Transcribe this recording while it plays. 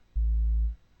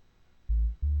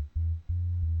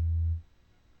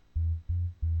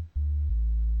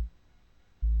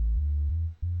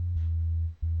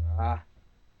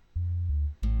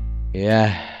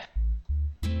Ya,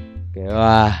 que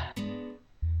va,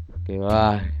 que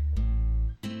va.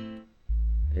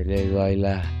 Ahí les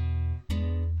baila,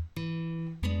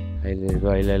 ahí les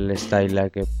baila el style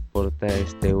que porta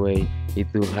este güey. Y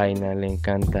tu Jaina le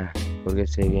encanta, porque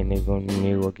se viene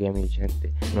conmigo aquí a mi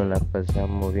gente. Nos la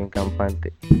pasamos bien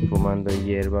campante, fumando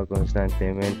hierba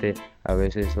constantemente. A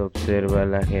veces observa a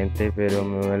la gente, pero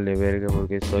me vale verga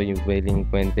porque soy un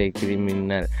delincuente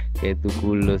criminal. Que tu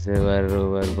culo se va a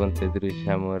robar, ponte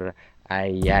trucha morra.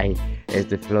 Ay, ay,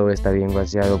 este flow está bien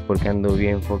vaciado porque ando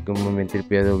bien fucking muy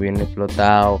tripeado, bien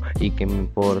explotado. Y que me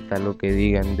importa lo que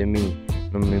digan de mí,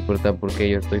 no me importa porque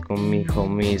yo estoy con mis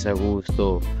homies a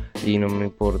gusto. Y no me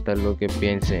importa lo que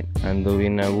piensen, ando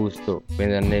bien a gusto.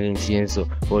 Vendan el incienso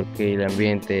porque el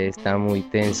ambiente está muy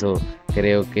tenso.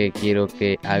 Creo que quiero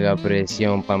que haga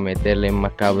presión pa' meterle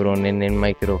más cabrón en el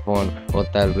micrófono. O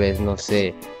tal vez, no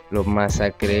sé, lo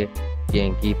masacré.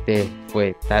 Quien quite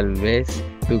fue tal vez.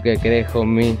 ¿Tú qué crees,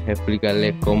 homie?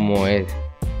 Explícale cómo es.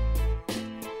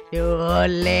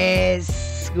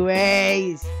 ¡Choles,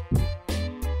 güey!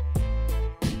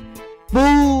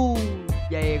 ¡Bum!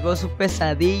 Ya llegó su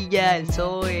pesadilla, el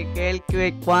Zoe, aquel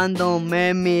que cuando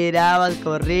me mirabas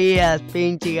corrías,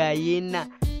 pinche gallina.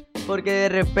 Porque de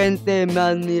repente me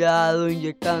has mirado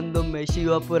inyectándome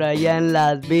chiva por allá en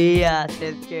las vías.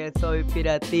 Es que soy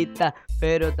piratita,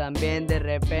 pero también de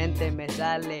repente me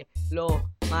sale lo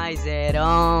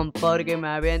maicerón. Porque me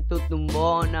aviento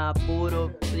tumbona,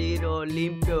 puro tiro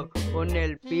limpio con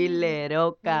el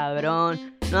filero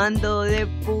cabrón. No ando de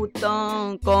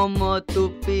putón como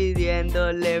tú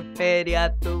pidiéndole feria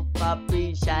a tu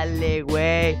papi, chale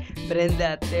güey.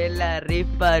 Préndate la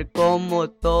rifa como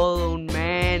todo un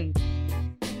men.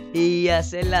 Y ya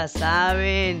se la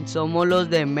saben, somos los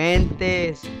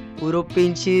dementes, puro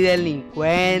pinche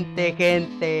delincuente,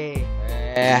 gente.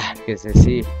 Que se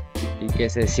sí, y que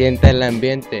se sienta el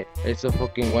ambiente. Esos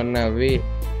fucking wannabe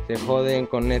se joden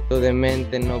con esto de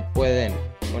mente, no pueden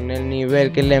con el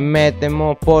nivel que le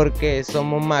metemos porque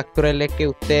somos más crueles que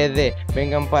ustedes.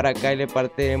 Vengan para acá y le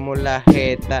partiremos la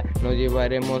jeta. Nos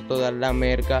llevaremos toda la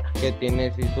merca que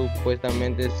tienen si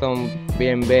supuestamente son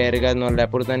bien vergas. No le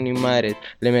aportan ni madres,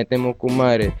 le metemos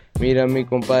cumares. Mira mi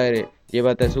compadre,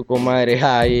 llévate a su comadre.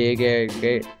 Ay,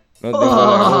 que no tengo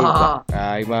la culpa.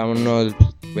 Ay, vámonos.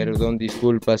 Perdón,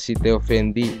 disculpa si te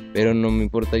ofendí, pero no me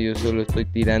importa, yo solo estoy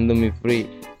tirando mi free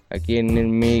aquí en el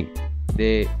mic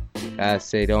de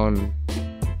Caserón,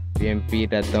 bien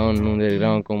piratón,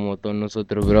 underground como todos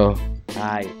nosotros, bro.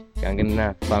 Ay,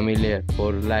 gangrena, familia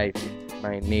for life,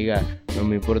 my nigga, no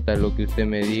me importa lo que usted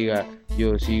me diga,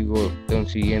 yo sigo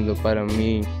consiguiendo para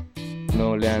mí.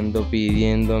 No le ando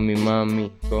pidiendo a mi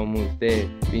mami como usted,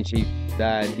 pinche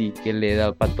daddy, que le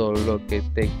da pa' todo lo que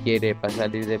te quiere pa'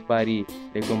 salir de party.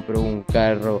 Le compro un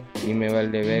carro y me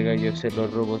vale verga, yo se lo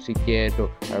robo si quiero.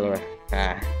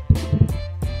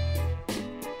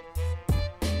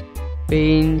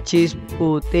 Pinches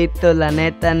putitos, la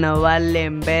neta no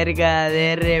valen verga.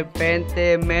 De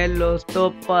repente me los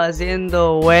topo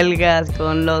haciendo huelgas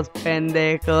con los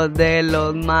pendejos de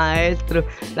los maestros.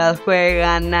 Las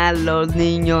juegan a los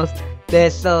niños de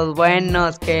esos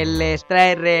buenos que les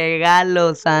trae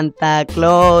regalos Santa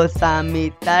Claus. A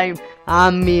mi time, a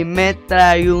mí me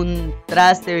trae un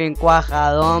traste bien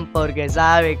cuajadón porque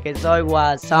sabe que soy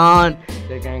guasón.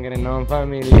 De Gangrenón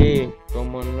Family,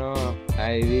 como no,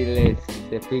 ahí diles,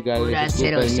 te explica. Pura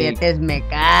 07 me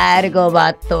cargo,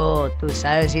 vato. Tú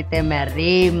sabes si te me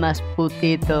arrimas,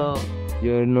 putito.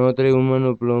 Yo no traigo un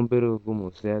manoplón, pero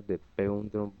como sea, te pego un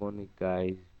trompón y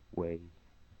caes, güey.